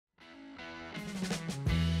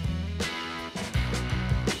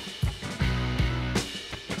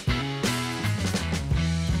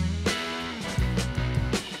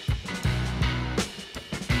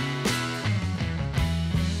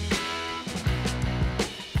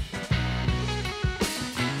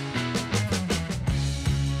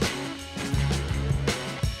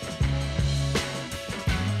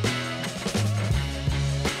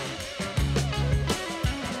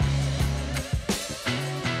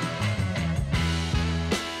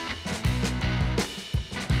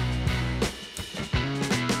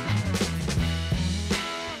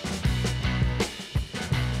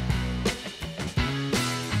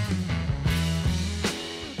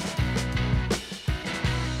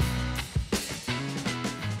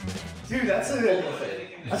Dude, that's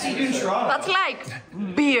a huge draw. That's like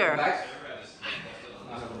beer. That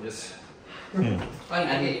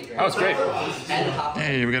was great.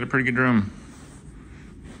 Hey, we got a pretty good room.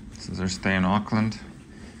 This is our stay in Auckland.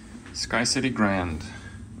 Sky City Grand.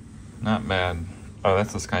 Not bad. Oh,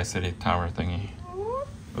 that's the Sky City Tower thingy.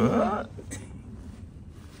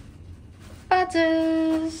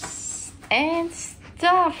 Butters and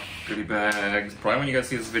stuff. Goodie bags. Probably when you guys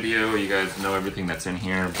see this video, you guys know everything that's in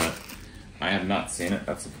here, but I have not seen it.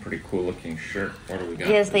 That's a pretty cool looking shirt. What do we got?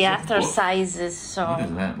 Yes, they asked our sizes, so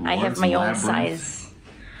I have my own size.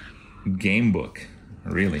 Game book.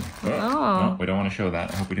 Really? Oh. No, we don't want to show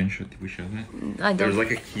that. I hope we didn't show. Did we show that? I don't There's like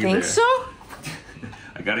a key think there. so.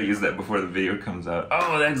 I gotta use that before the video comes out.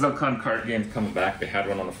 Oh, the ExileCon card game's coming back. They had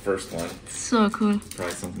one on the first one. So cool.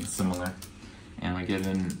 Probably something similar. And we get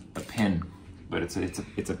in a pin, but it's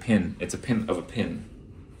a pin. It's a pin of a pin.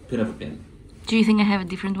 Pin of a pin. Do you think I have a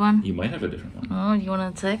different one? You might have a different one. Oh, you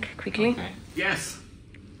wanna check quickly? Okay. Yes.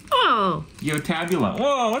 Oh. Yo, Tabula.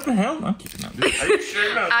 Whoa, what the hell? I'm keeping up. Are you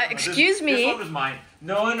sure? No, excuse me. This one was mine.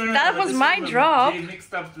 No. That was my drop. They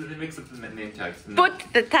mixed up the name tags. No.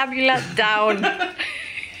 Put the tabula down.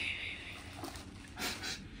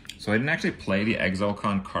 So I didn't actually play the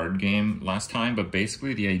ExileCon card game last time, but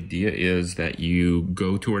basically the idea is that you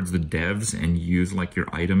go towards the devs and use like your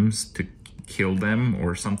items to kill them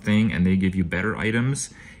or something, and they give you better items,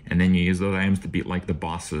 and then you use those items to beat like the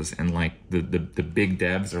bosses, and like the big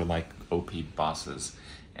devs are like OP bosses.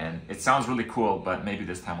 And it sounds really cool, but maybe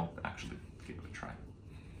this time I'll actually give it a try.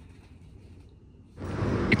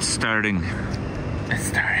 It's starting. It's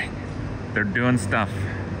starting. They're doing stuff.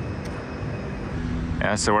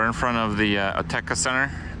 Yeah, so we're in front of the Oteka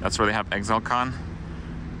Center. That's where they have ExileCon,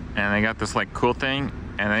 and they got this like cool thing,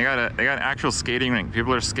 and they got an actual skating rink.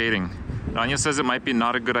 People are skating. Rania says it might be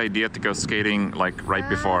not a good idea to go skating like right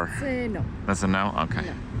before. No. That's a no? Okay.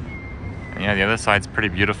 No. And yeah, the other side's pretty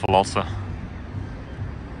beautiful also.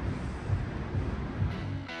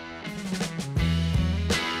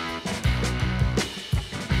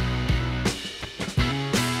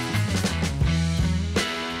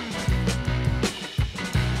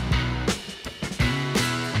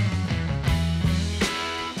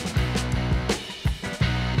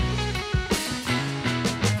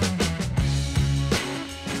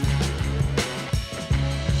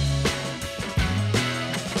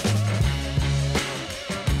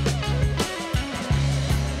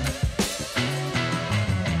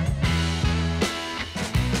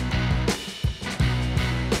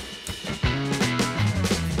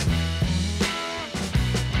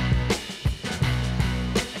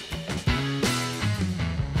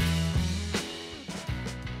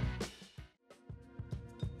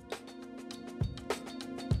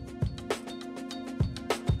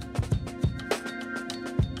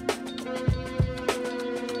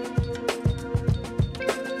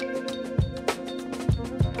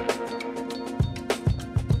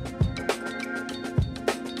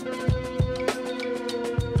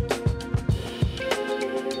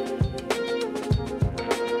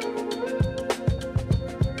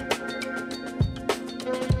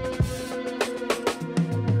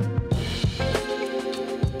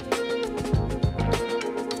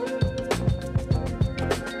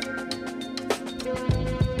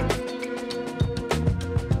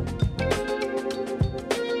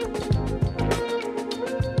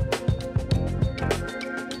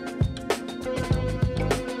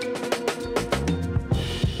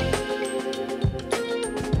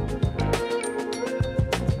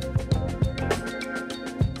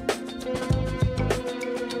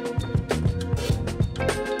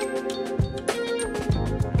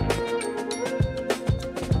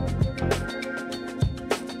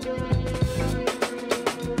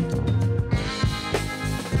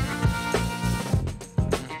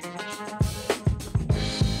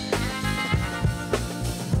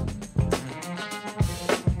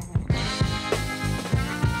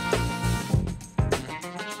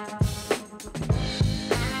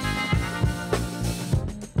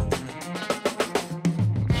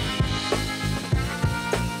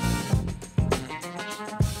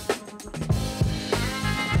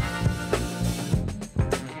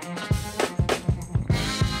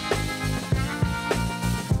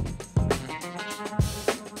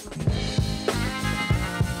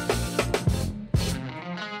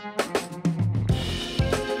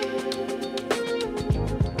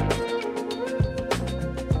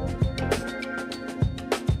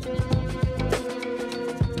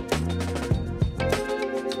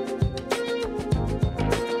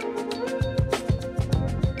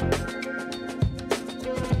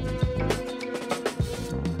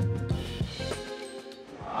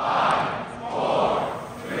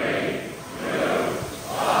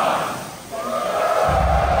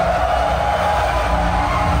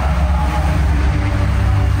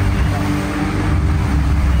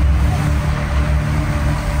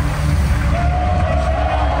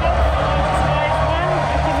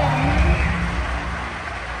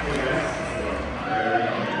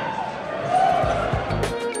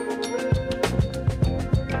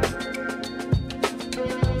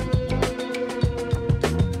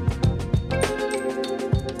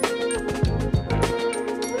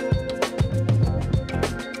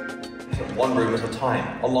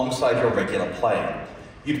 time, alongside your regular play.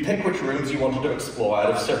 You'd pick which rooms you wanted to explore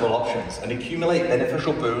out of several options, and accumulate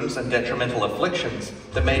beneficial boons and detrimental afflictions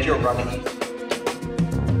that made your run easy.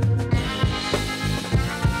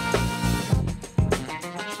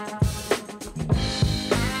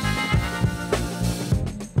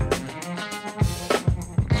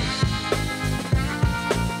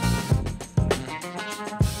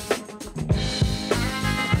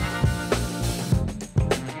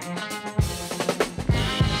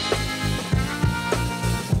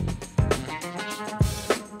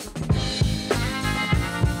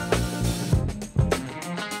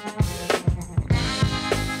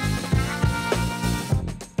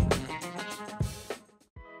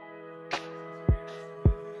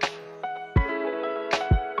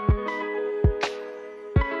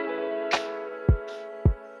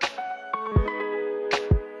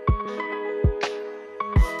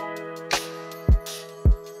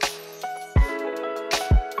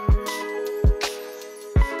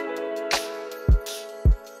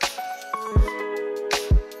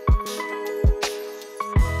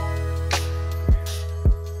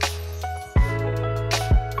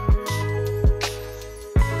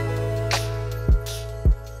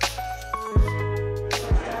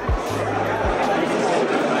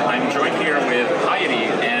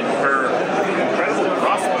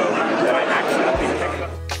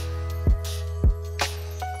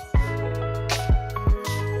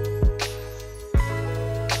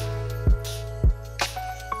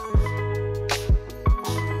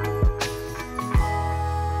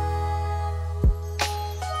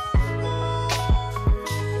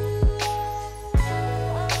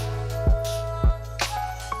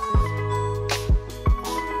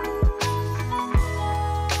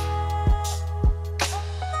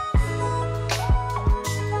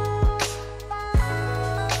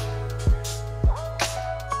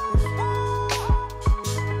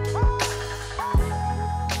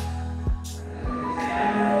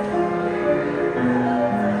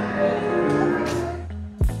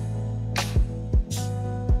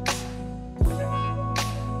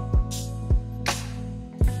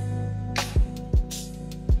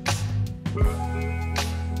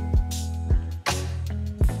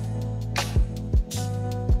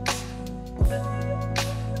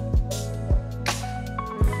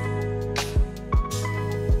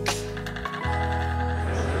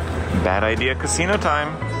 Bad idea, casino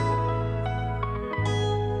time.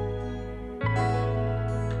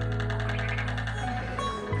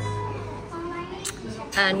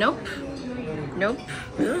 Nope. Nope.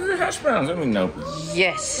 Those are hash browns. I mean, nope.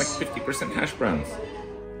 Yes. Like 50% hash browns.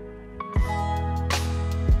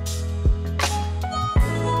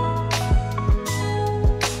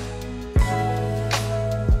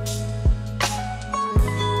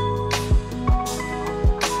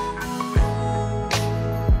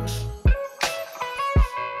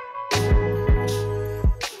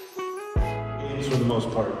 For the most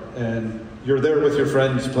part, and you're there with your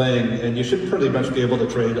friends playing, and you should pretty much be able to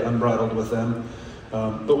trade unbridled with them.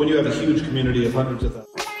 But when you have a huge community of hundreds of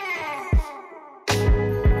thousands.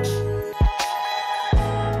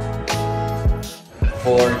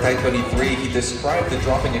 For Kite 23, he described the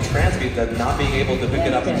dropping a transmute, that not being able to pick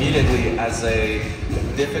it up immediately, as a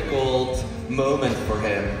difficult moment for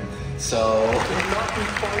him. So,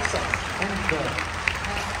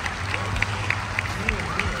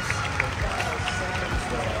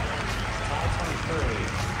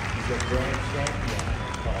 He's a grand champion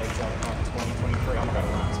for ExileCon 2023. I'm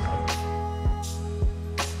gonna last.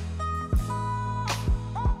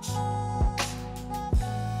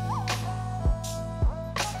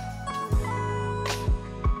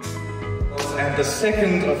 and the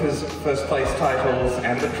second of his first place titles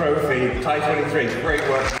and the trophy, Tie 23. Great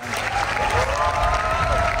work.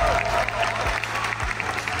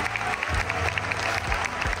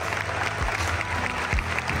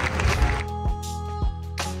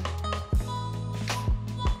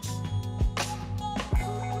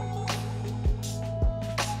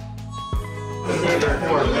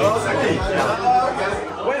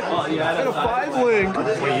 At a 5-link.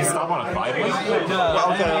 Wait, you stop on a 5-link? No,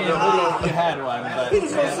 okay. You had one, but... He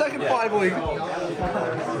just got a second 5-link.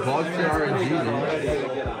 Vodka RNG,